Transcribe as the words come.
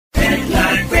Pet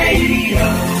Life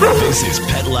Radio. This is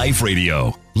Pet Life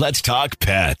Radio. Let's talk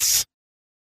pets.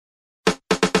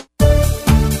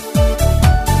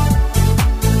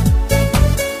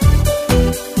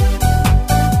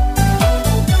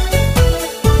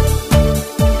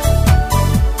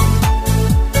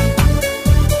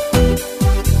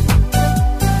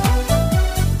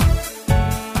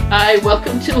 Hi,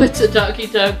 welcome to It's a Doggy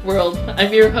Dog World.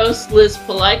 I'm your host, Liz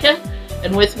Palaika,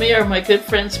 and with me are my good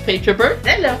friends Petra Burt.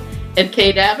 Hello. And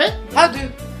Kate Abbott. How do?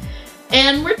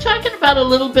 And we're talking about a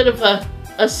little bit of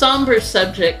a somber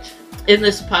subject in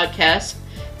this podcast.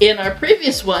 In our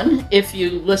previous one, if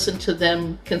you listen to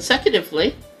them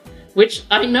consecutively, which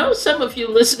I know some of you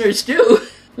listeners do,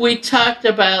 we talked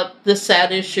about the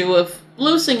sad issue of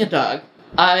losing a dog.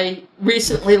 I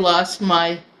recently lost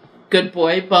my good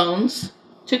boy, Bones,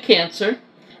 to cancer,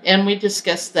 and we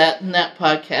discussed that in that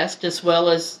podcast, as well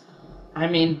as,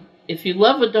 if you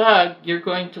love a dog, you're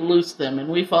going to lose them, and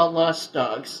we've all lost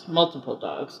dogs, multiple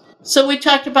dogs. So we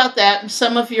talked about that and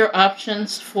some of your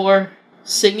options for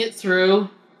seeing it through,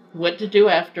 what to do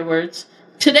afterwards.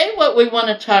 Today what we want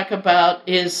to talk about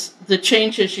is the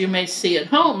changes you may see at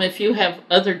home if you have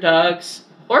other dogs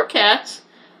or cats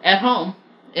at home.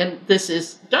 And this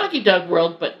is Doggy Dog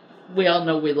World, but we all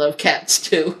know we love cats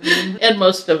too. And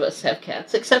most of us have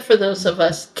cats, except for those of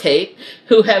us, Kate,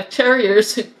 who have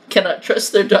terriers who cannot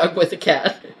trust their dog with a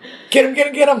cat. Get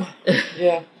him.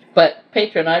 Yeah. But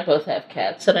Petra and I both have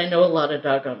cats, and I know a lot of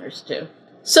dog owners too.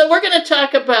 So we're going to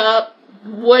talk about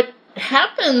what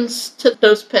happens to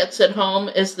those pets at home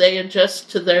as they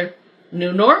adjust to their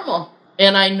new normal.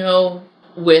 And I know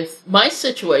with my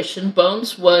situation,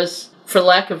 Bones was, for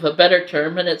lack of a better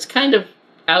term, and it's kind of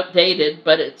outdated,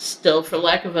 but it's still, for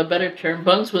lack of a better term,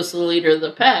 Bones was the leader of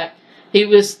the pack. He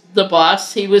was the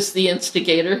boss. He was the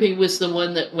instigator. He was the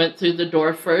one that went through the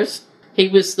door first. He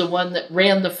was the one that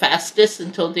ran the fastest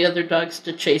and told the other dogs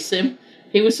to chase him.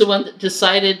 He was the one that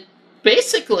decided,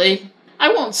 basically,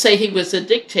 I won't say he was a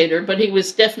dictator, but he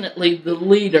was definitely the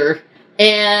leader.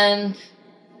 And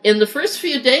in the first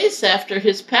few days after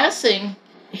his passing,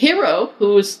 Hero,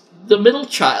 who was the middle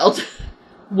child,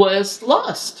 was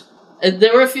lost. And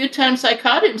there were a few times I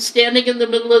caught him standing in the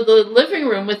middle of the living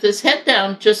room with his head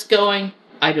down, just going,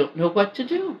 I don't know what to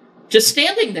do. Just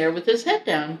standing there with his head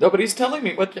down. Nobody's telling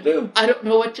me what to do. I don't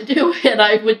know what to do. And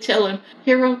I would tell him,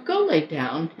 Hero, go lay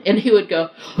down. And he would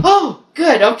go, oh,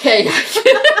 good, okay.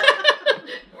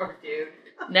 Poor dude.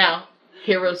 Now,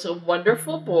 Hero's a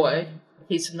wonderful boy.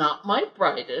 He's not my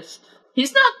brightest.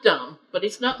 He's not dumb, but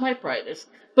he's not my brightest.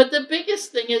 But the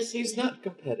biggest thing is he's not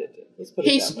competitive. Let's put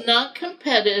it he's that way. not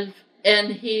competitive,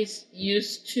 and he's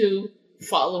used to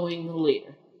following the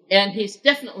leader. And he's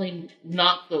definitely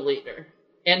not the leader.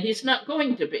 And he's not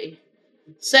going to be.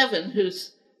 7,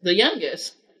 who's the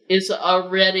youngest, is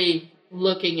already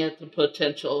looking at the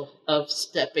potential of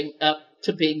stepping up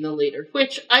to being the leader,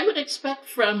 which I would expect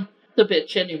from the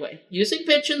bitch anyway. Using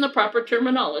bitch in the proper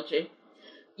terminology.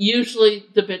 Usually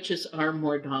the bitches are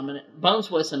more dominant.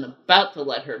 Bones wasn't about to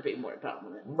let her be more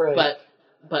dominant. Right.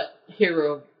 But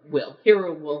Hero will.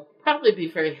 Hero will probably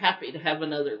be very happy to have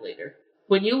another leader.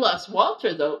 When you lost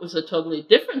Walter, though, it was a totally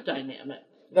different dynamic.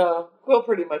 No, Quill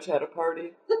pretty much had a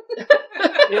party.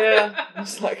 Yeah.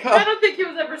 It's like, I don't think he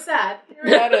was ever sad.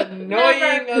 that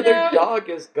annoying other dog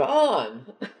is gone.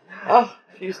 Oh,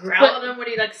 she's growling at him when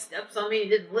he steps on me. He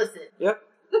didn't listen. Yep.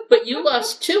 But you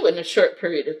lost 2 in a short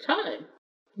period of time.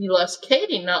 You lost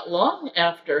Katie not long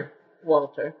after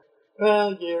Walter.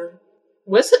 Well, a year.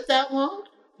 Was it that long?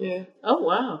 Yeah. Oh,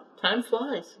 wow. Time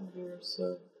flies. A year or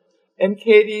so. And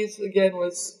Katie's, again,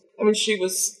 she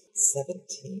was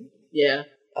 17? Yeah.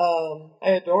 I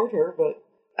adored her, but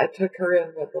I took her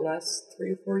in, the last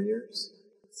 3 or 4 years?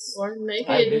 Or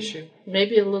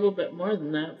maybe a little bit more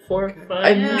than that. 4 or 5.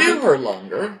 I knew her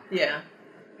longer. Yeah.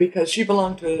 Because she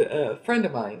belonged to a friend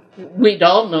of mine. We'd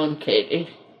all known Katie.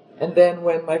 And then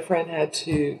when my friend had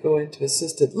to go into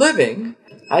assisted living,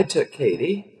 I took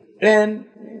Katie. And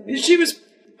she was,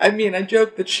 I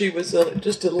joked that she was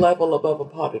just a level above a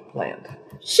potted plant.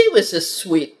 She was a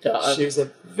sweet dog. She was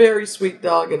a very sweet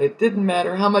dog, and it didn't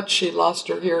matter how much she lost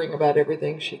her hearing about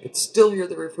everything, she could still hear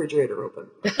the refrigerator open.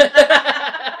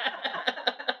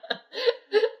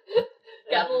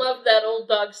 Gotta love that old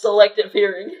dog selective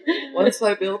hearing. Once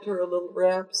I built her a little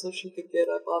ramp so she could get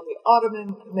up on the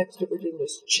ottoman next to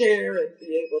Virginia's chair and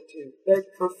be able to beg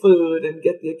for food and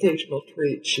get the occasional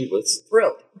treat, she was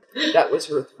thrilled. That was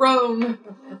her throne.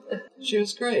 She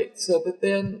was great. But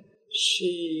then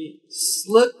she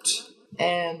slipped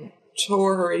and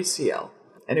tore her ACL.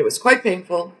 And it was quite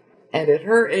painful. And at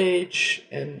her age,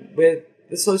 and with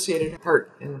associated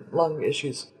heart and lung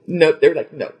issues. No, they're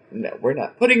like, no, we're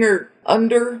not putting her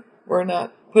under. We're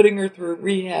not putting her through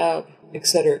rehab, et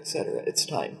cetera, et cetera. It's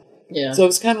time. Yeah. So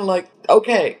it's kind of like,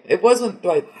 okay, it wasn't,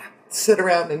 do I sit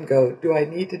around and go, do I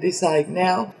need to decide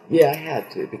now? Yeah, I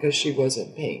had to, because she was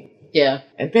in pain. Yeah.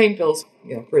 And pain pills,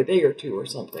 for a day or two or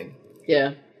something.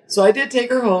 Yeah. So I did take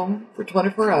her home for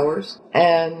 24 hours,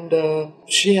 and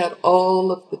she had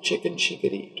all of the chicken she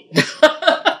could eat.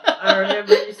 I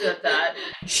remember you said that.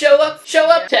 Show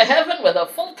up to heaven with a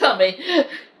full tummy,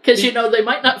 because they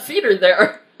might not feed her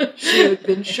there. She had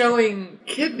been showing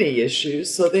kidney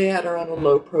issues, so they had her on a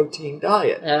low-protein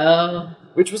diet. Oh.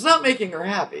 Which was not making her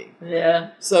happy.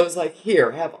 Yeah. So it's like,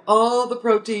 here, have all the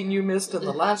protein you missed in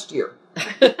the last year.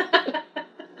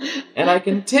 And I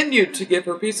continued to give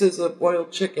her pieces of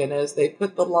boiled chicken as they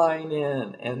put the line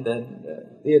in, and then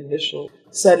the initial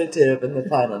sedative and the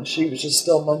final. And she was just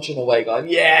still munching away, going,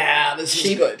 yeah, this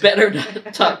is good. She better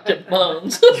not talk to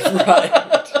Bones.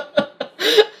 Right.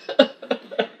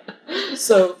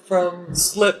 So from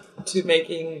slip to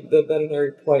making the veterinary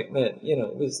appointment,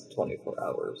 it was 24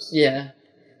 hours. Yeah.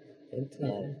 In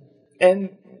time.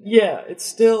 And yeah, it's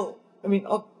still,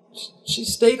 she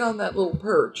stayed on that little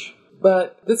perch,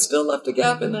 but it still left a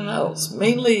gap in the house,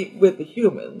 mainly with the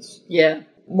humans. Yeah.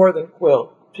 More than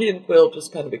Quill. She and Quill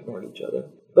just kind of ignored each other.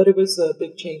 But it was a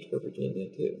big change for Virginia,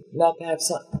 too. Not to have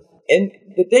some. And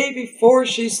the day before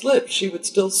she slipped, she would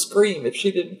still scream if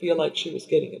she didn't feel like she was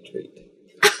getting a treat.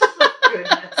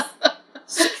 Goodness.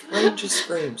 Strangest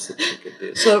screams that she could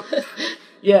do. So,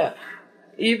 yeah.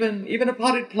 Even a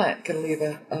potted plant can leave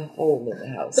a hole in the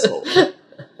household.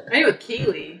 I mean, with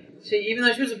Keely, even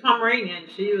though she was a Pomeranian,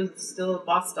 she was still a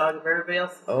boss dog of everybody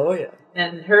else. Oh, yeah.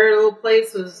 And her little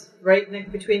place was right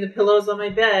between the pillows on my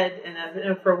bed,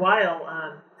 and for a while,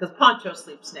 because Poncho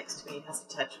sleeps next to me and has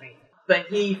to touch me. But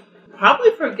he,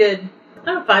 probably for a good,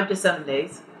 5 to 7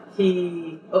 days,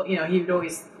 he would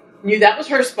always knew that was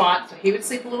her spot, so he would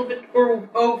sleep a little bit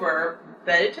over,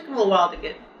 but it took him a little while to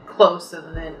get close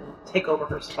and then take over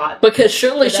her spot. Because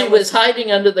surely she was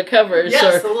hiding under the covers.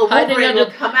 Yes, or the little hiding Wolverine under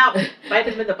will come out and bite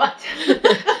him in the butt.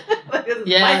 Like, this is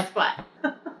my spot.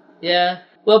 Yeah.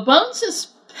 Well,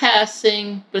 Bones'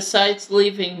 passing, besides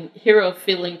leaving Hero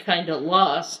feeling kind of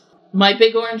lost, my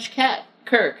big orange cat,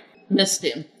 Kirk, missed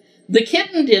him. The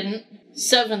kitten didn't.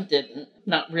 Seven didn't.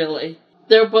 Not really.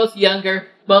 They're both younger.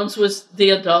 Bones was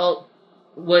the adult,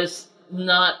 was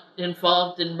not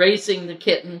involved in raising the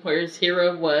kitten, whereas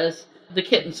Hero was. The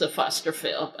kitten's a foster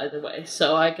fail, by the way.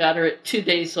 So I got her at 2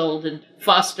 days old and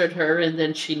fostered her, and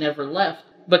then she never left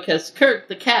because Kirk,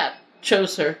 the cat,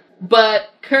 chose her. But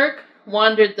Kirk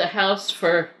wandered the house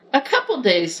for a couple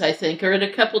days, I think, or at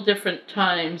a couple different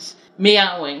times,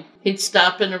 meowing. He'd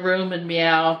stop in a room and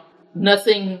meow.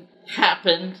 Nothing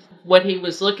happened, what he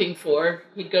was looking for.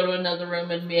 He'd go to another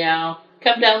room and meow.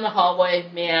 Come down the hallway,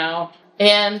 meow.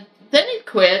 And then he'd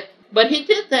quit. But he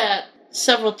did that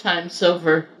several times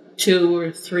over 2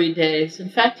 or 3 days. In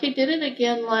fact, he did it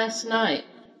again last night.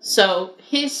 So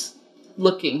he's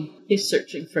looking. He's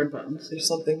searching for Bones. There's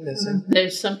something missing.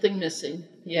 There's something missing,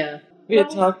 yeah. We had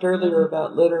talked earlier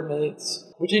about litter mates.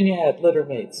 Virginia had litter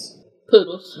mates.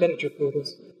 Poodles. Miniature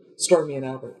poodles. Stormy and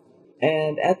Albert.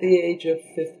 And at the age of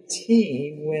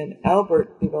 15, when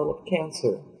Albert developed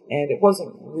cancer, and it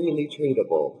wasn't really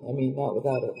treatable, not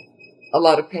without a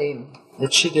lot of pain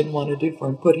that she didn't want to do for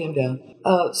him, put him down.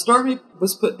 Stormy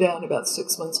was put down about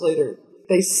 6 months later.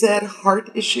 They said heart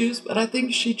issues, but I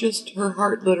think her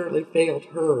heart literally failed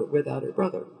her without her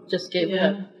brother. Just gave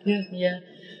up. Yeah.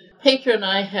 Petra and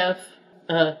I have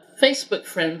Facebook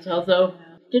friends, although,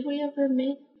 did we ever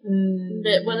meet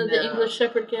at one of the English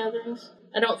Shepherd gatherings?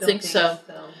 I don't think so.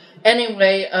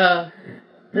 Anyway, a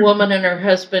woman and her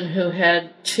husband who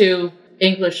had 2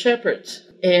 English Shepherds,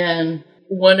 and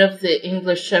one of the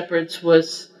English Shepherds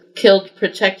was killed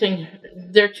protecting.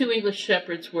 Their 2 English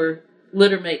Shepherds were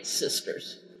littermate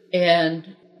sisters,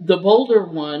 and the bolder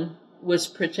one was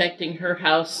protecting her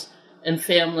house and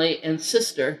family and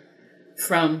sister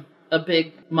from a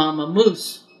big mama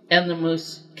moose, and the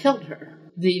moose killed her.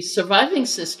 The surviving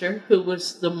sister, who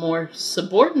was the more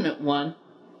subordinate one,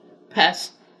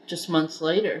 passed just months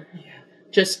later. Yeah.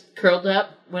 Just curled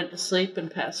up, went to sleep,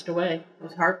 and passed away.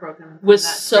 Was heartbroken. Was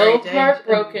so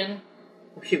heartbroken.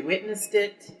 She witnessed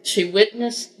it. She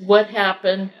witnessed what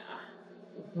happened.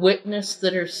 Witnessed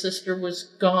that her sister was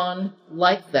gone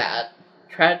like that,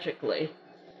 tragically.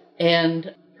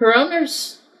 And her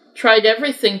owners tried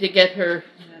everything to get her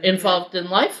involved in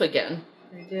life again.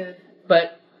 They did.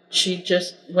 But she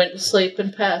just went to sleep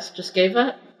and passed, just gave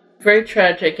up. Very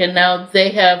tragic. And now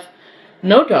they have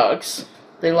no dogs.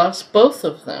 They lost both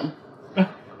of them.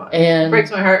 And it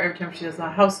breaks my heart every time she does.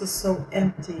 My house is so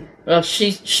empty. well,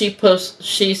 she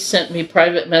sent me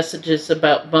private messages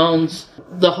about Bones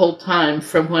the whole time,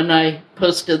 from when I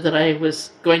posted that I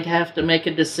was going to have to make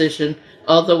a decision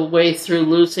all the way through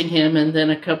losing him, and then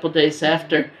a couple days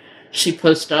after, she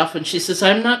posted off and she says,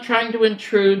 "I'm not trying to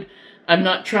intrude. I'm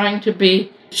not trying to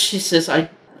be." She says,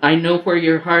 I know where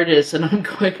your heart is," and I'm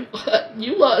going, "What?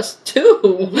 You lost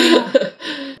too."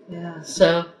 Yeah.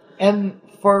 So. And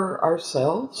for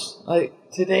ourselves, like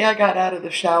today I got out of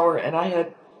the shower and I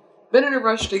had been in a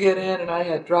rush to get in, and I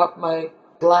had dropped my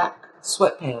black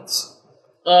sweatpants.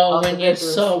 Oh, when you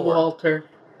saw Walter.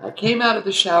 I came out of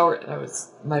the shower and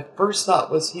my first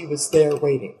thought was he was there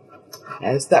waiting,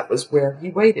 as that was where he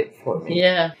waited for me.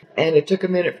 Yeah. And it took a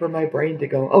minute for my brain to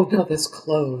go, "Oh no, that's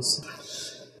clothes."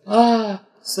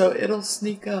 So it'll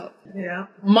sneak up. Yeah.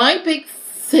 My big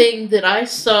thing that I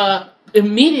saw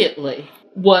immediately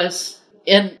was,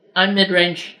 and I'm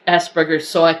mid-range Asperger's,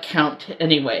 so I count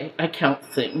anyway. I count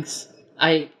things.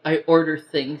 I order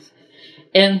things.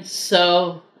 And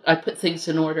so I put things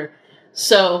in order.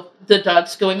 So the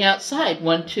dog's going outside,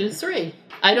 1, 2, 3.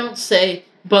 I don't say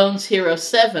Bones Hero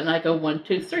 7. I go 1,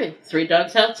 2, 3. 3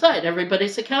 dogs outside.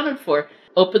 Everybody's accounted for.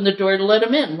 Open the door to let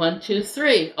them in. 1, 2,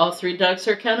 3. All 3 dogs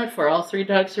are accounted for. All 3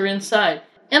 dogs are inside.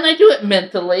 And I do it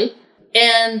mentally.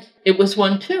 And it was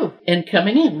 1, 2. And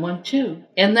coming in, 1, 2.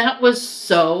 And that was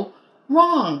so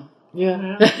wrong.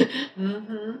 Yeah.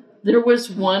 Mm-hmm. There was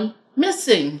 1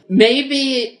 missing.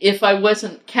 Maybe if I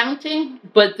wasn't counting,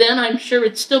 but then I'm sure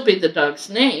it'd still be the dog's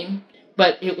name.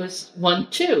 But it was 1,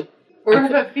 2. Or how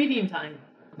about feeding time?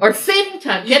 Or feeding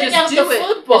time. You Getting out just the do it.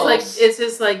 food bowls. It's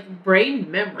just like brain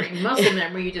memory, muscle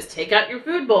memory. You just take out your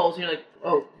food bowls. You're like,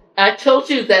 oh. I told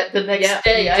you that the next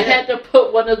day. you I did. had to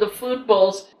put one of the food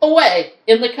bowls away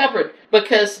in the cupboard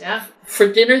because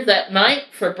for dinner that night,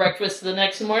 for breakfast the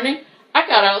next morning, I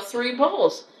got out 3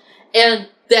 bowls. And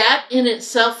that in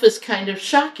itself is kind of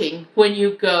shocking when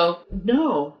you go,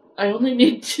 no, I only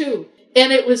need 2.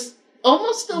 And it was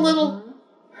almost a little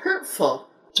hurtful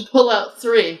to pull out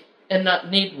 3 and not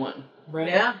need 1. Right.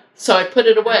 Yeah. So I put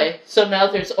it away. So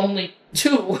now there's only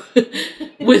 2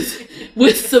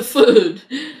 with the food.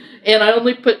 And I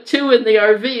only put 2 in the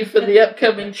RV for the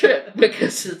upcoming trip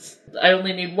because I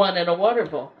only need 1 in a water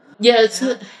bowl. Yeah, it's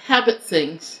the habit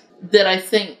things that I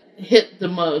think hit the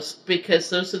most, because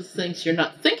those are the things you're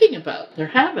not thinking about. They're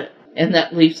habit. And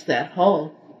that leaves that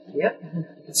hole. Yep.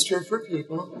 It's true for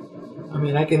people. I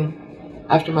mean,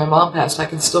 after my mom passed, I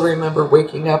can still remember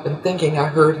waking up and thinking I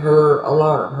heard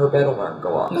her bed alarm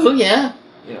go off. Oh, yeah.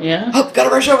 You know, Yeah. "Oh, gotta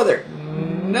rush over there."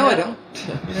 No, I don't.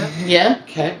 Yeah.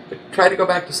 Okay, but try to go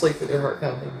back to sleep with your heart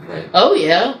pounding, right? Oh,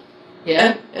 yeah.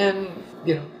 Yeah. And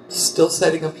still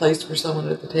setting a place for someone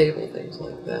at the table, things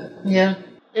like that. Yeah.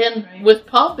 And with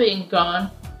Paul being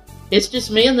gone, it's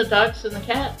just me and the dogs and the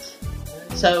cats.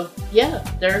 So, yeah,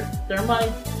 they're my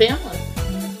family.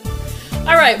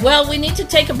 All right, well, we need to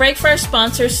take a break for our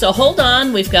sponsors, so hold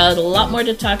on. We've got a lot more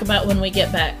to talk about when we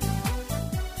get back.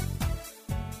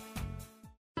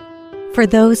 For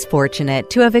those fortunate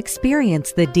to have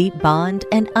experienced the deep bond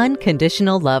and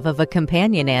unconditional love of a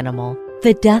companion animal,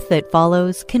 the death that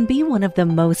follows can be one of the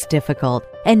most difficult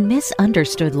and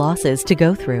misunderstood losses to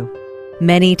go through.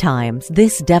 Many times,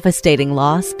 this devastating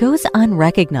loss goes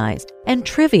unrecognized and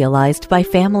trivialized by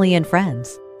family and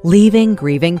friends, leaving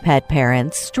grieving pet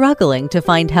parents struggling to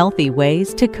find healthy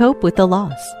ways to cope with the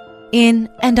loss. In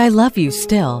And I Love You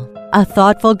Still, a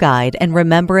thoughtful guide and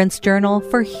remembrance journal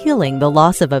for healing the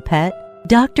loss of a pet,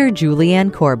 Dr.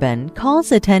 Julianne Corbin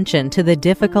calls attention to the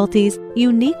difficulties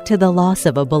unique to the loss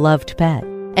of a beloved pet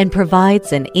and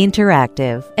provides an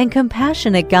interactive and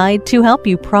compassionate guide to help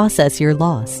you process your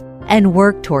loss and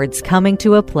work towards coming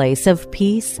to a place of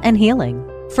peace and healing.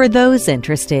 For those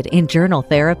interested in journal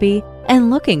therapy and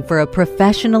looking for a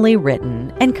professionally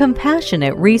written and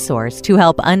compassionate resource to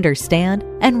help understand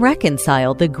and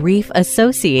reconcile the grief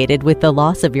associated with the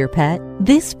loss of your pet,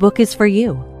 this book is for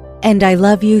you. And I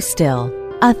Love You Still,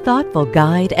 a thoughtful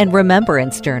guide and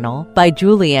remembrance journal by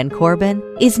Julianne Corbin,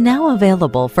 is now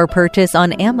available for purchase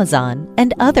on Amazon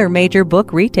and other major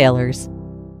book retailers.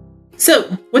 So,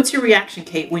 what's your reaction,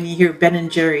 Kate, when you hear Ben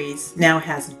 & Jerry's now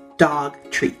has dog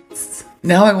treats?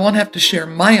 Now I won't have to share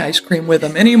my ice cream with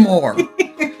them anymore.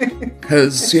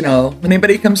 Because,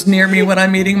 anybody comes near me when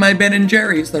I'm eating my Ben &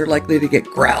 Jerry's, they're likely to get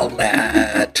growled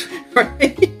at.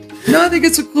 Right? No, I think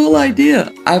it's a cool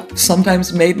idea. I've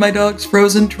sometimes made my dogs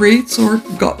frozen treats or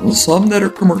gotten some that are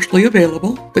commercially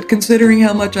available. But considering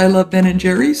how much I love Ben &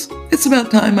 Jerry's, it's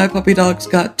about time my puppy dogs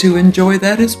got to enjoy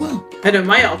that as well. I know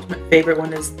my ultimate favorite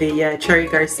one is the Cherry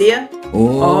Garcia.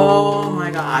 Oh my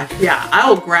gosh. Yeah,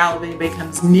 I'll growl if anybody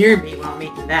comes near me while I'm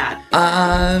eating that.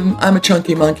 I'm a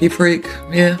chunky monkey freak.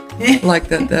 Yeah, like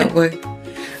that way.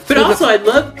 But also, I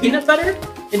love peanut butter.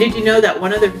 And did you know that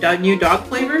one of the new dog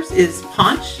flavors is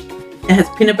Punch? It has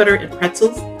peanut butter and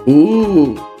pretzels.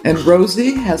 Ooh, and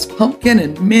Rosie has pumpkin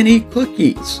and mini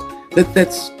cookies.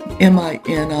 That's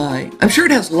MINI. I'm sure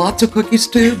it has lots of cookies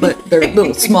too, but they're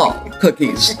little small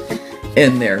cookies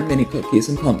in there, mini cookies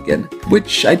and pumpkin,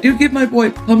 which I do give my boy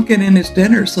pumpkin in his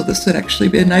dinner, so this would actually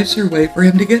be a nicer way for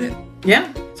him to get it.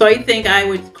 Yeah. So I think I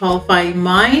would qualify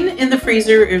mine in the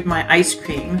freezer as my ice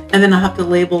cream, and then I'll have to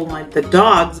label the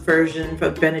dog's version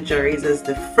of Ben & Jerry's as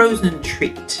the frozen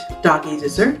treat, doggy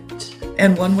dessert.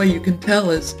 And one way you can tell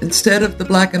is instead of the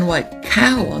black and white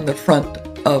cow on the front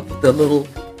of the little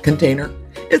container,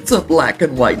 it's a black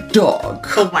and white dog.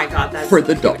 Oh my God, that's for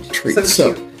the cute. dog treat.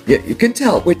 So cute. Yeah, you can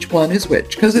tell which one is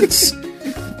which because it's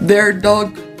their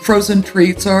dog frozen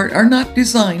treats are not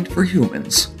designed for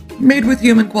humans. Made with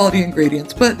human quality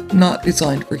ingredients, but not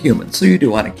designed for humans. So you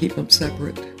do want to keep them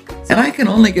separate. And I can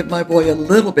only give my boy a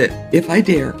little bit, if I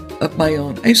dare, of my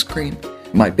own ice cream.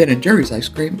 My Ben & Jerry's ice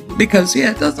cream. Because,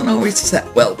 it doesn't always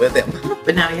set well with him.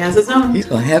 But now he has his own. He's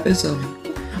going to have his own.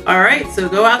 All right, so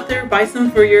go out there, buy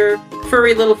some for your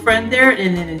furry little friend there,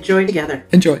 and then enjoy together.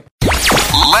 Enjoy.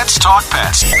 Let's talk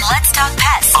pets Let's talk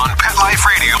pets on Pet Life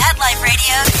Radio.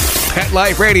 Pet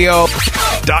Life Radio.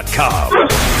 PetLifeRadio.com.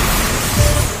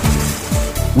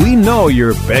 We know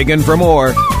you're begging for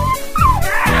more.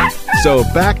 So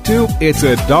back to It's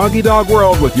a Doggy Dog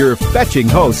World with your fetching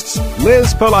hosts,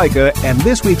 Liz Palika, and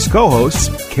this week's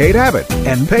co-hosts, Kate Abbott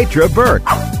and Petra Burke.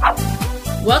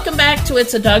 Welcome back to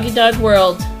It's a Doggy Dog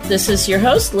World. This is your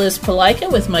host, Liz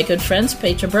Palika, with my good friends,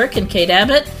 Petra Burke and Kate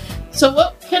Abbott. So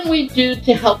what can we do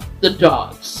to help the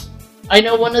dogs? I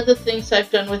know one of the things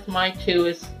I've done with my two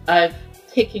is I've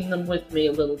taken them with me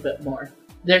a little bit more.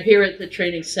 They're here at the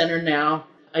training center now.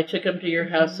 I took them to your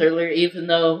house earlier, even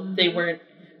though they weren't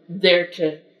there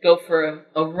to go for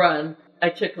a run. I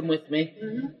took them with me.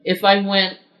 Mm-hmm. If I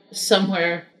went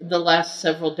somewhere the last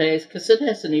several days, because it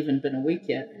hasn't even been a week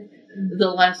yet, the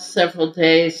last several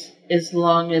days, as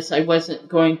long as I wasn't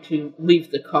going to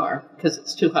leave the car, because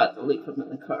it's too hot to leave them in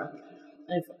the car.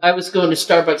 If I was going to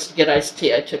Starbucks to get iced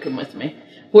tea, I took them with me.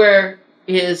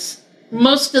 Whereas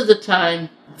most of the time,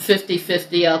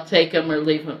 50-50, I'll take them or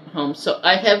leave them home. So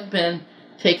I have been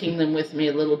taking them with me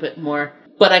a little bit more.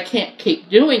 But I can't keep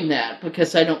doing that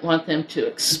because I don't want them to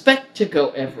expect to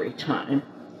go every time.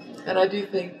 And I do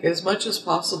think as much as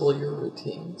possible your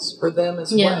routines for them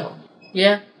as well.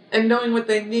 Yeah. And knowing what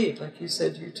they need. Like you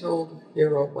said, you told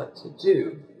Hero what to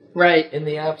do. Right. In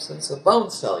the absence of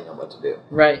Bones telling him what to do.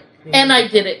 Right. And I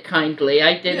did it kindly.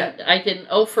 I didn't,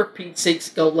 oh, for Pete's sakes,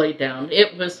 go lay down.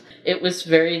 It was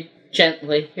very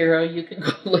gently. Hero, you can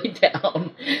go lay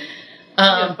down.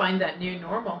 You'll find that new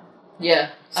normal.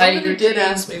 Yeah. Somebody did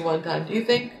ask me one time, do you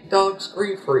think dogs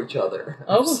grieve for each other?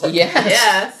 Oh,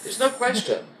 yes. There's no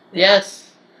question.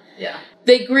 Yes. Yeah.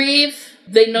 They grieve.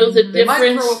 They know the They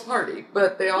difference. might throw a party,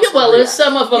 but they also well, react.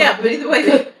 some of them. Yeah, but either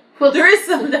way, well, there is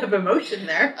some of emotion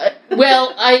there.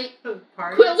 Quill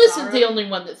isn't the only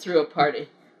one that threw a party.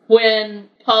 When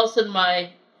Paul's and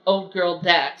my old girl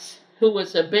Dax, who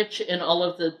was a bitch in all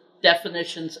of the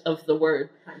definitions of the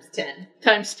word.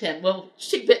 Times 10. Well,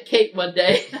 she bit Kate one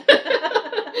day.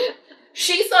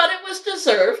 She thought it was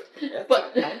deserved.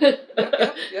 But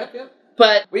Yep.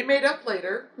 But we made up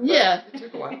later. Yeah. It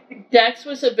took a while. Dax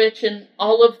was a bitch in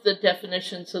all of the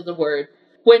definitions of the word.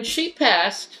 When she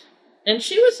passed, and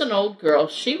she was an old girl,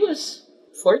 she was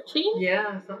 14?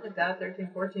 Yeah, something like that, 13,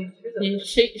 14.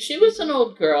 She was an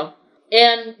old girl.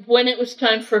 And when it was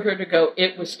time for her to go,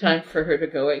 it was time for her to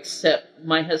go, except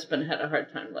my husband had a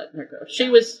hard time letting her go. She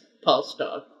was Paul's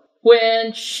dog.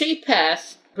 When she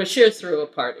passed, Bashir threw a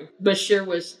party.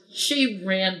 She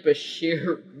ran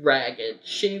Bashir ragged.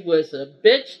 She was a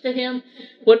bitch to him.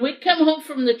 When we'd come home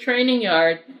from the training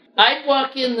yard, I'd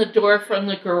walk in the door from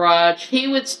the garage. He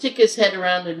would stick his head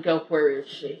around and go, "Where is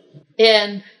she?"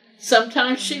 And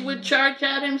sometimes she would charge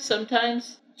at him,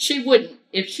 sometimes she wouldn't.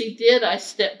 If she did, I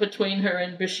stepped between her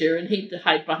and Bashir, and he'd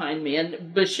hide behind me.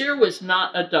 And Bashir was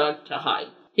not a dog to hide.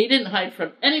 He didn't hide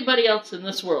from anybody else in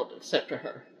this world except for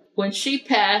her. When she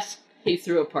passed, he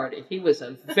threw a party. He was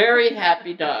a very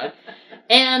happy dog,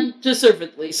 and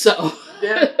deservedly so.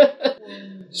 Yeah.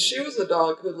 She was a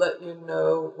dog who let you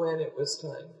know when it was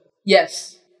time.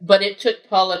 Yes. But it took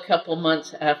Paul a couple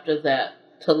months after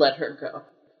that to let her go.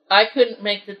 I couldn't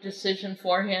make the decision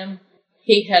for him.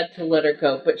 He had to let her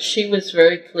go, but she was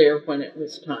very clear when it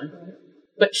was time.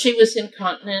 But she was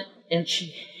incontinent, and she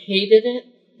hated it.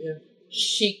 Yeah.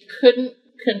 She couldn't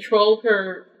control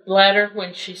her bladder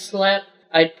when she slept.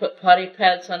 I'd put potty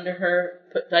pads under her,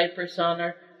 put diapers on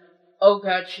her. Oh,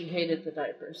 God, she hated the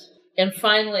diapers. And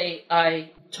finally,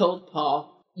 I told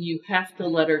Paul, you have to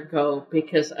let her go,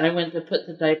 because I went to put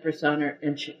the diapers on her,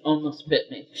 and she almost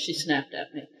bit me. She snapped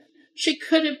at me. She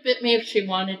could have bit me if she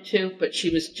wanted to, but she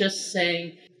was just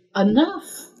saying, enough.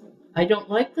 I don't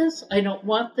like this. I don't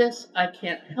want this. I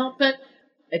can't help it.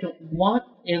 I don't want.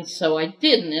 And so I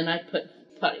didn't, and I put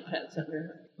potty pads under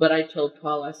her. But I told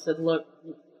Paul, I said, look,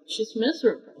 she's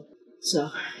miserable. So,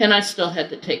 and I still had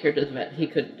to take her to the vet. He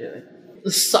couldn't do it.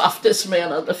 The softest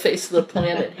man on the face of the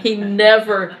planet. He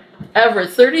never, ever,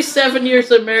 37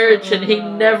 years of marriage, and he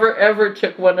never, ever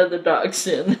took one of the dogs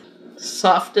in.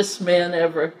 Softest man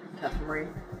ever.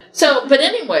 So, but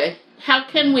anyway, how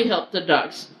can we help the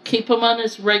dogs? Keep them on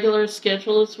as regular a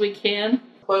schedule as we can.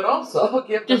 But also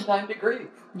give them time to grieve.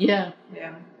 Yeah.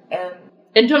 Yeah.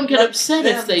 And don't get let upset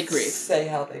if them they grieve. Say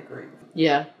how they grieve.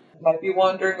 Yeah. Might be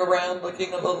wandering around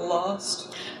looking a little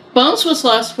lost. Bones was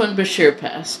lost when Bashir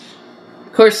passed.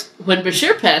 Of course, when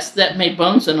Bashir passed, that made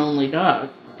Bones an only dog.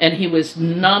 And he was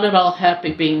not at all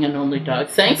happy being an only dog.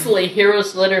 Thankfully,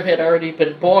 Hero's litter had already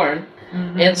been born.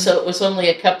 And so it was only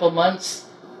a couple months,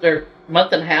 or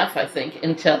month and a half, I think,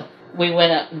 until we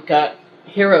went out and got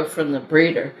Hero from the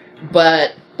breeder.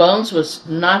 But Bones was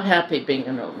not happy being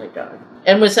an only dog,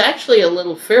 and was actually a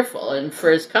little fearful. And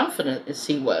for as confident as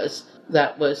he was,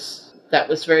 that was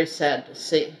very sad to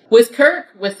see. With Kirk,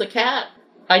 with the cat,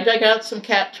 I dug out some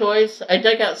cat toys. I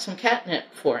dug out some catnip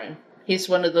for him. He's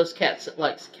one of those cats that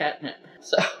likes catnip.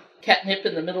 So catnip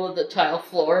in the middle of the tile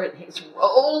floor, and he's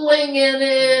rolling in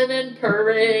it and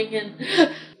purring.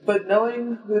 And But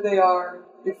knowing who they are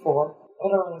before, I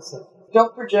don't want to say,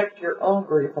 don't project your own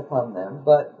grief upon them,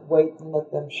 but wait and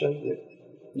let them show you.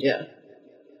 yeah,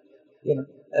 You know,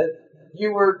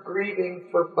 you were grieving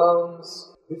for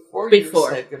Bones before you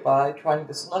said goodbye, trying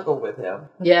to snuggle with him.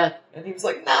 yeah, And he was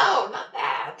like, no, not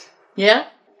that. yeah.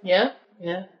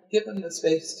 Give them the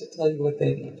space to tell you what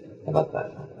they need. How about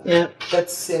that? Yeah. That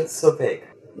sounds so big.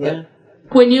 Yeah.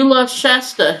 When you lost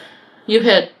Shasta, you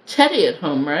had Teddy at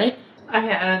home, right? I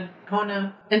had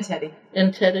Kona and Teddy.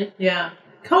 And Teddy? Yeah.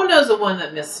 Kona's the one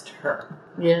that missed her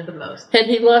Yeah. the most. Had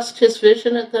he lost his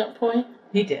vision at that point?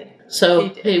 He did. So He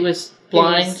did. he was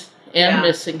blind He was- and yeah,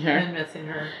 missing her. And missing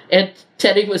her. And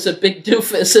Teddy was a big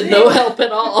doofus and no help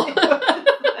at all.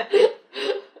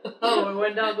 Oh,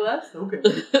 one dog less? Okay.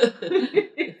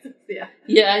 Yeah.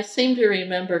 Yeah, I seem to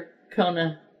remember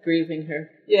Kona grieving her.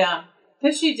 Yeah.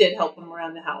 Because she did help him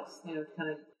around the house. You know,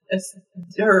 kind of, as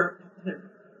her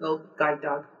little guide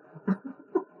dog.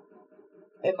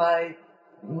 In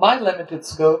my limited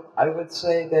scope, I would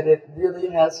say that it really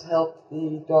has helped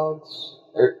the dogs,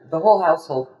 or the whole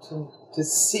household, to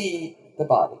see the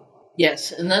body.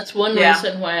 Yes, and that's one Yeah.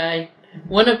 reason why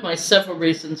one of my several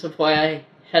reasons of why I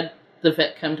had the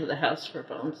vet come to the house for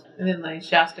Bones. And then, like,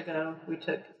 Shasta, we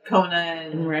took Kona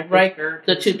and And Riker. Riker.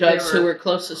 The two They dogs who were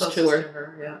closest to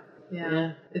her. Yeah. Yeah.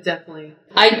 Yeah. It definitely.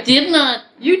 I did not.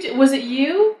 Was it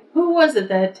you? Who was it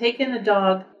that had taken a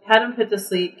dog, had him put to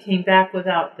sleep, came back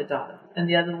without the dog? And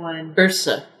the other one?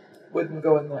 Ursa. Wouldn't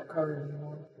go in that car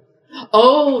anymore.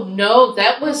 Oh, no,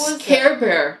 that was, was Care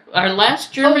Bear. Our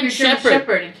last German Shepherd.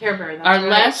 Shepherd and Care Bear. That's Our right.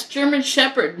 last German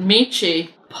Shepherd,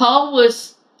 Michi. Paul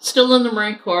was still in the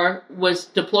Marine Corps, was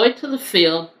deployed to the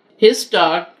field. His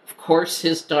dog, of course,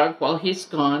 his dog while he's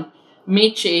gone,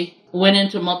 Michi, went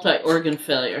into multi-organ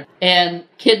failure. And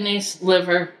kidneys,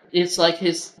 liver, it's like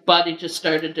his body just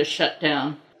started to shut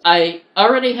down. I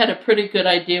already had a pretty good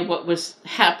idea what was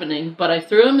happening, but I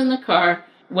threw him in the car,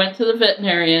 went to the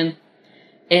veterinarian,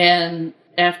 and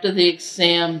after the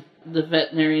exam, the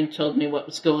veterinarian told me what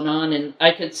was going on, and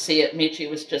I could see it. Michi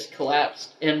was just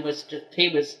collapsed and he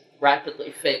was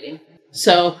rapidly fading.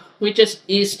 So we just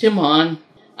eased him on.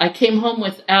 I came home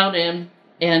without him,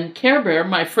 and Care Bear,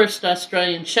 my first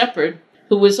Australian Shepherd,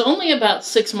 who was only about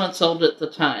 6 months old at the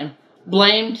time,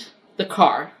 blamed the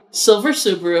car. Silver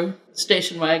Subaru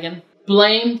station wagon,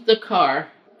 blamed the car.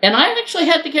 And I actually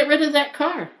had to get rid of that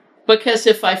car. Because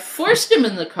if I forced him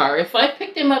in the car, if I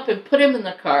picked him up and put him in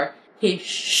the car, he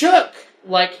shook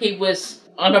like he was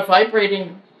on a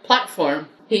vibrating platform.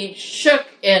 He shook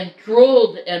and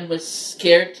drooled and was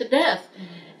scared to death.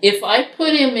 If I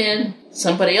put him in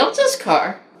somebody else's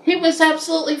car, he was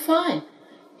absolutely fine.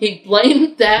 He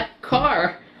blamed that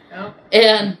car Oh.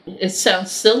 And it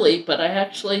sounds silly, but I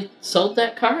actually sold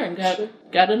that car and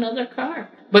got another car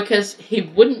because he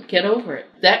wouldn't get over it.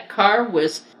 That car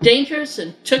was dangerous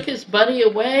and took his buddy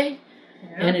away,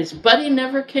 and his buddy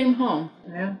never came home.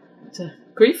 Yeah.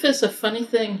 Grief is a funny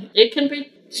thing. It can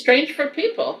be strange for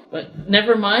people, but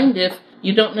never mind if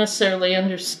you don't necessarily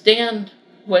understand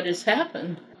what has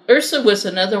happened. Ursa was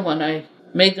another one. I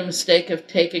made the mistake of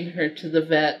taking her to the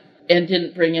vet and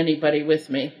didn't bring anybody with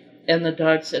me. And the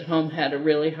dogs at home had a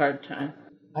really hard time.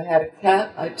 I had a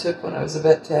cat I took when I was a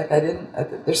vet tech.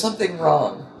 There's something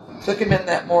wrong. Took him in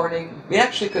that morning. We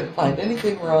actually couldn't find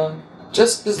anything wrong.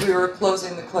 Just as we were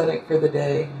closing the clinic for the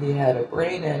day, he had a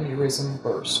brain aneurysm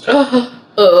burst. And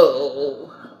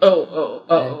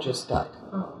just died.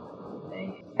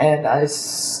 And I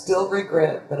still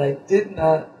regret that I did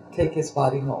not take his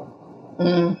body home.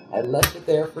 I left it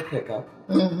there for pickup.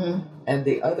 And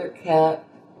the other cat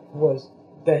was,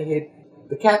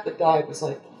 the cat that died was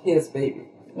like his baby.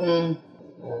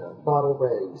 Bottle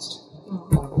raised.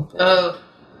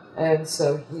 And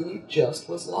so he just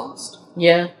was lost.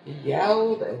 Yeah. He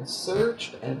yowled and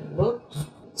searched and looked,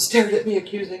 stared at me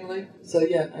accusingly. So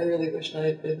yeah, I really wished I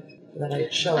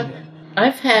had shown him.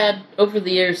 I've had, over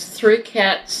the years, 3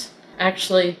 cats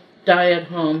actually die at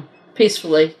home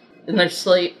peacefully in their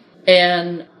sleep,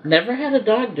 and never had a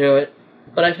dog do it,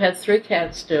 but I've had 3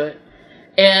 cats do it.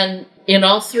 And in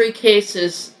all 3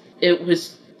 cases, it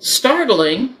was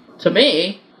startling to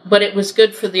me, but it was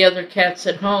good for the other cats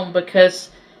at home, because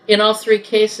in all 3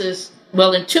 cases,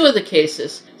 well, in 2 of the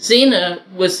cases, Xena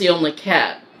was the only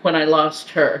cat when I lost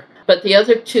her. But the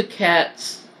other 2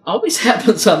 cats, always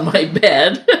happens on my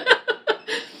bed,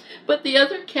 but the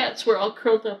other cats were all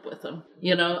curled up with them,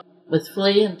 with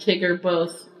Flea and Tigger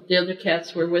both. The other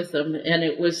cats were with them, and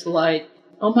it was like,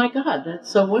 oh my God,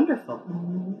 that's so wonderful.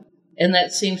 And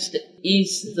that seems to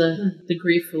ease the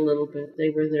grief a little bit.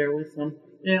 They were there with them.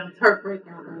 Yeah, it's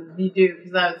heartbreaking. You do,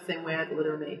 because I was the same way. I had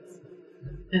litter mates.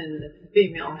 And the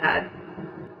female had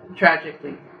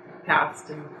tragically passed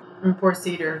in poor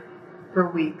Cedar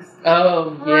for weeks.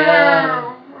 Oh,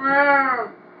 yeah.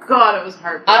 God, it was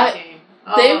heartbreaking.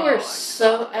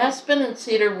 Aspen and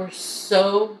Cedar were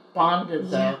so bonded,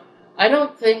 though. Yeah. I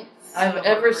don't think I've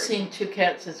ever seen 2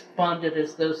 cats as bonded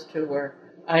as those 2 were.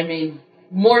 I mean,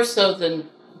 more so than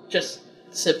just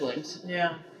siblings.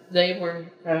 Yeah. They were,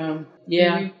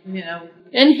 yeah.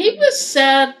 And he was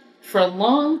sad for a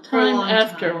long time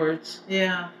afterwards.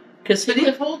 Yeah. But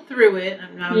he pulled through it,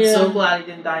 and I'm so glad he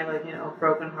didn't die like,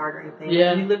 broken heart or anything.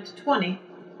 Yeah. He lived to 20.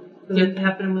 Because it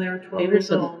happened when they were 12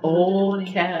 years old. He was an old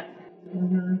cat.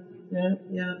 Yeah.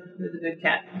 Yeah, he was a good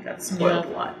cat. He got spoiled a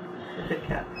lot. A good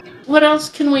cat. What else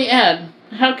can we add?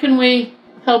 How can we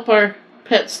help our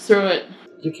pets through it?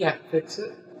 You can't fix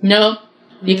it. No,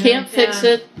 you can't fix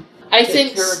it. I think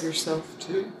take care of yourself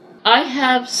too. I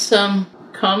have some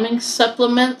calming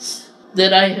supplements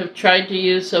that I have tried to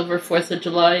use over 4th of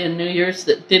July and New Year's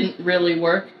that didn't really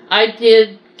work. I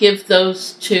did give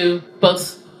those to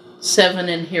both Seven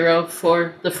and Hero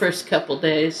for the first couple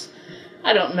days.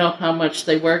 I don't know how much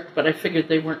they worked, but I figured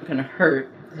they weren't going to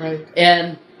hurt. Right.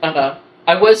 And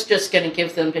I was just going to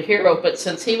give them to Hero, but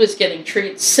since he was getting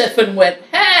treats, Seven went,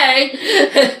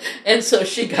 hey! And so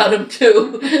she got him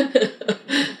too.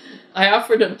 I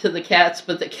offered them to the cats,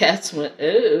 but the cats went,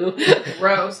 ooh.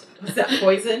 Gross. Was that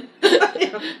poison?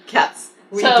 Cats,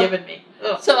 what are you giving me?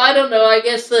 Ugh. So I don't know. I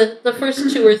guess the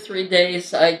first 2 or 3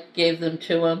 days I gave them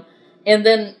to them. And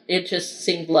then it just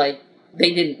seemed like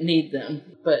they didn't need them.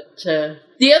 But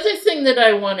the other thing that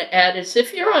I want to add is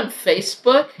if you're on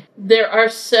Facebook, there are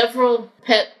several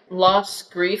pet loss,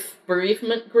 grief,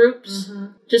 bereavement groups.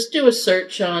 Just do a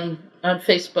search on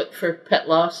Facebook for pet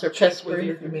loss or pet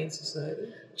bereavement. Check with your Humane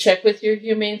Society. Check with your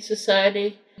Humane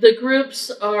Society. The groups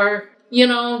are,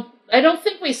 I don't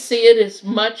think we see it as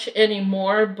much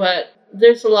anymore, but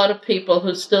there's a lot of people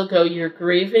who still go, you're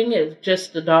grieving as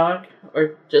just a dog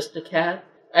or just a cat.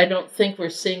 I don't think we're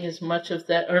seeing as much of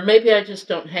that, or maybe I just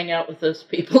don't hang out with those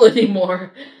people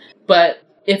anymore. But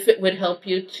if it would help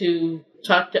you to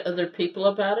talk to other people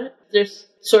about it, there's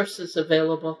sources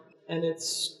available. And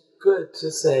it's good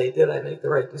to say, did I make the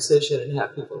right decision, and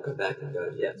have people come back and go,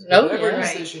 yes. Oh, whatever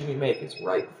decision you make is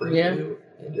right for you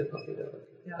and your puppy dog.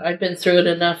 Yeah. I've been through it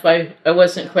enough. I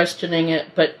wasn't questioning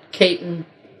it, but Kate and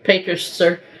Petrus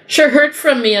sure heard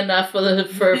from me enough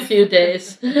for a few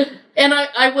days. And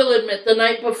I will admit, the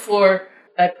night before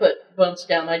I put Bones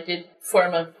down, I did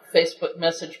form a Facebook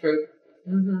message group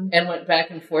and went back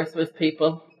and forth with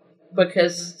people,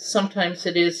 because sometimes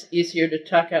it is easier to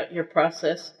talk out your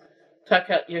process, talk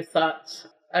out your thoughts.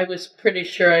 I was pretty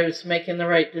sure I was making the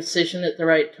right decision at the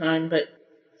right time, but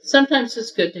Sometimes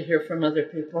it's good to hear from other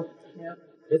people. Yep.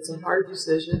 It's a hard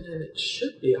decision, and it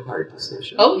should be a hard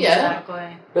decision. Oh, yeah.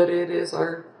 Exactly. But it is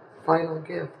our final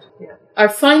gift. Yeah. Our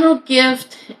final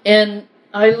gift, and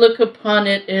I look upon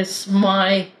it as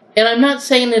and I'm not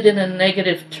saying it in a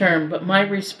negative term, but my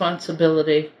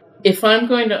responsibility. If I'm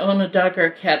going to own a dog or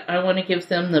a cat, I want to give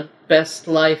them the best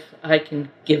life I can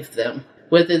give them.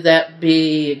 Whether that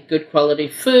be good quality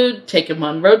food, take them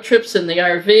on road trips in the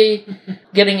RV,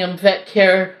 getting them vet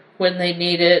care when they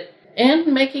need it,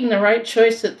 and making the right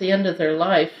choice at the end of their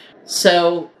life.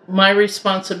 So my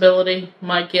responsibility,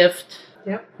 my gift,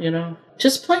 Yep.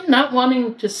 just plain not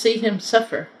wanting to see him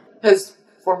suffer. As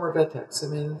former vet techs,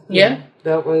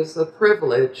 that was a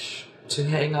privilege to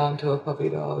hang on to a puppy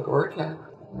dog or a cat,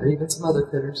 or even some other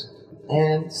critters,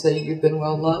 and say you've been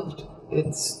well loved.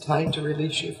 It's time to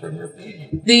release you from your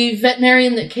pain. The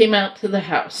veterinarian that came out to the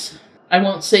house, I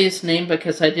won't say his name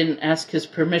because I didn't ask his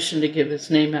permission to give his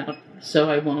name out, so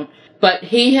I won't. But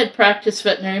he had practiced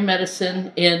veterinary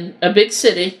medicine in a big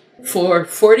city for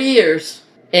 40 years,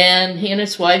 and he and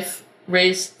his wife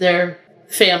raised their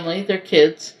family, their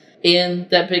kids, in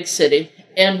that big city.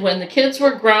 And when the kids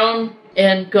were grown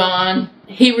and gone,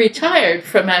 he retired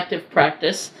from active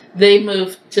practice. They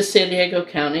moved to San Diego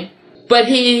County. But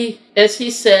he, as he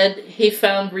said, he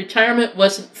found retirement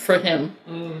wasn't for him.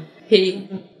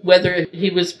 Whether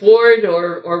he was bored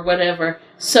or whatever.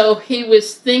 So he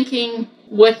was thinking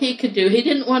what he could do. He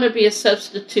didn't want to be a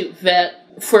substitute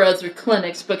vet for other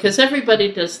clinics because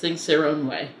everybody does things their own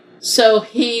way. So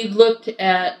he looked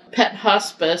at pet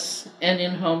hospice and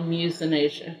in-home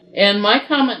euthanasia. And my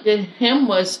comment to him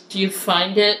was, do you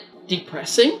find it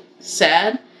depressing,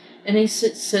 sad? And he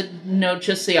said, no,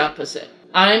 just the opposite.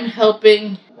 I'm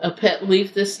helping a pet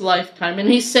leave this lifetime. And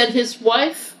he said his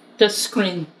wife does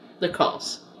screen the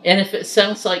calls. And if it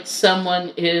sounds like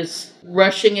someone is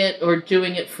rushing it or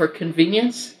doing it for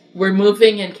convenience, we're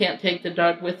moving and can't take the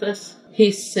dog with us,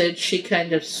 he said she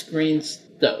kind of screens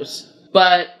those.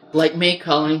 But like me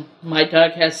calling, my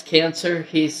dog has cancer.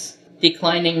 He's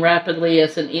declining rapidly,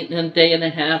 hasn't eaten in a day and a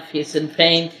half. He's in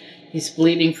pain. He's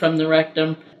bleeding from the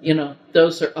rectum.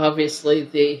 Those are obviously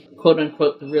the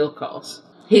quote-unquote the real calls.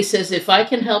 He says, if I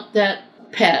can help that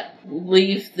pet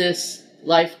leave this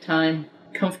lifetime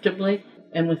comfortably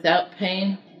and without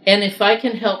pain, and if I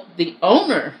can help the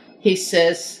owner, he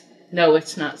says, no,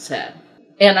 it's not sad.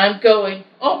 And I'm going,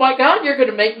 oh my God, you're going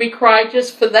to make me cry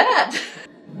just for that.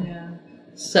 Yeah.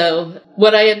 So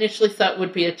what I initially thought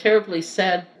would be a terribly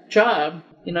sad job,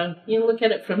 you look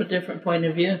at it from a different point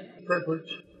of view. Privilege.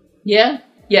 Yeah,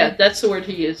 that's the word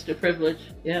he used, a privilege.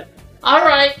 Yep. All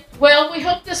right. Well, we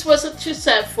hope this wasn't too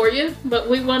sad for you, but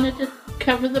we wanted to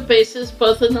cover the bases,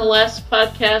 both in the last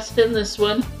podcast and this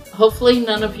one. Hopefully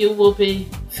none of you will be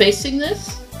facing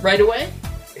this right away.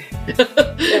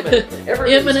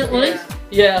 Imminently.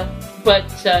 Yeah. But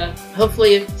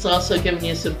hopefully it's also given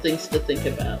you some things to think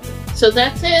about. So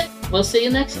that's it. We'll see you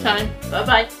next time.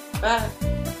 Bye-bye. Bye.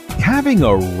 Having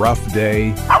a rough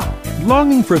day?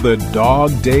 Longing for the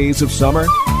dog days of summer?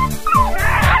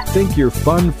 Think your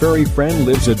fun furry friend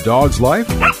lives a dog's life?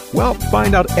 Well,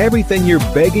 find out everything you're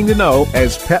begging to know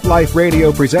as Pet Life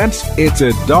Radio presents It's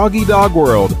a Doggy Dog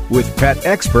World with pet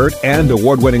expert and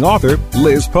award-winning author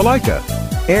Liz Palaika.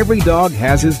 Every dog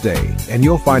has his day, and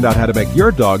you'll find out how to make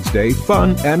your dog's day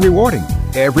fun and rewarding.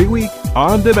 Every week,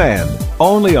 on demand,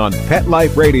 only on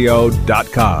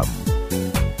PetLifeRadio.com.